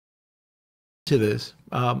to this,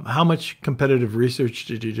 how much competitive research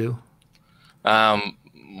did you do? Um,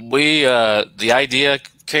 the idea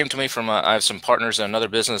came to me from, I have some partners in another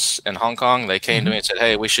business in Hong Kong. They came to me Hmm. and said,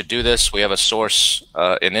 "Hey, we should do this. We have a source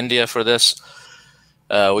in India for this."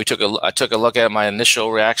 I took a look at it. My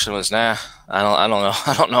initial reaction was, "Nah, I don't know,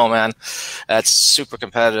 I don't know, man. That's super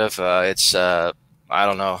competitive. I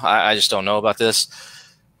don't know. I just don't know about this."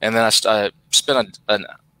 And then I spent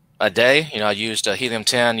a day. You know, I used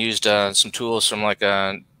helium-10, used some tools from like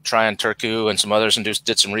Tryon Turku and some others, and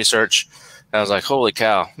did some research. And I was like, "Holy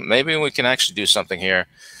cow! Maybe we can actually do something here.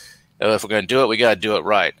 If we're going to do it, we got to do it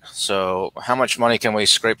right." So, how much money can we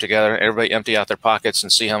scrape together? Everybody empty out their pockets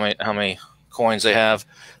and see how many coins they have.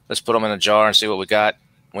 Let's put them in a jar and see what we got.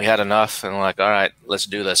 We had enough, and we're like, all right, let's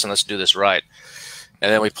do this, and let's do this right.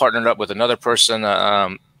 And then we partnered up with another person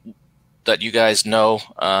that you guys know,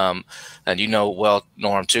 and you know well,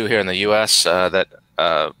 Norm, too, here in the U.S. That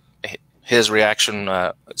his reaction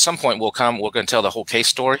at some point will come. We're going to tell the whole case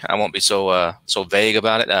story. I won't be so vague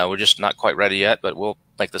about it. We're just not quite ready yet, but we'll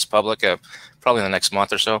make this public probably in the next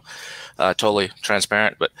month or so. Totally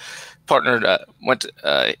transparent. But partnered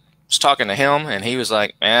was talking to him, and he was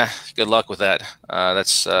like, good luck with that.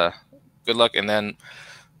 That's good luck." And then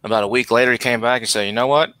about a week later, he came back and said, "You know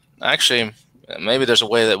what? Actually, maybe there's a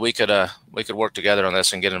way that we could work together on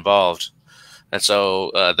this and get involved." And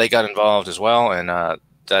so they got involved as well, and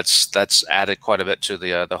that's added quite a bit to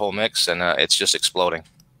the whole mix, and it's just exploding.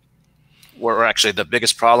 We're actually, the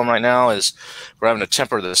biggest problem right now is we're having to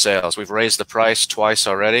temper the sales. We've raised the price twice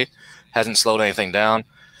already, hasn't slowed anything down.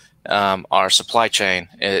 Our supply chain,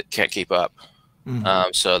 it can't keep up.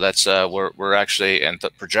 Mm. So that's we're actually, and the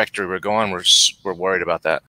trajectory we're going, we're worried about that.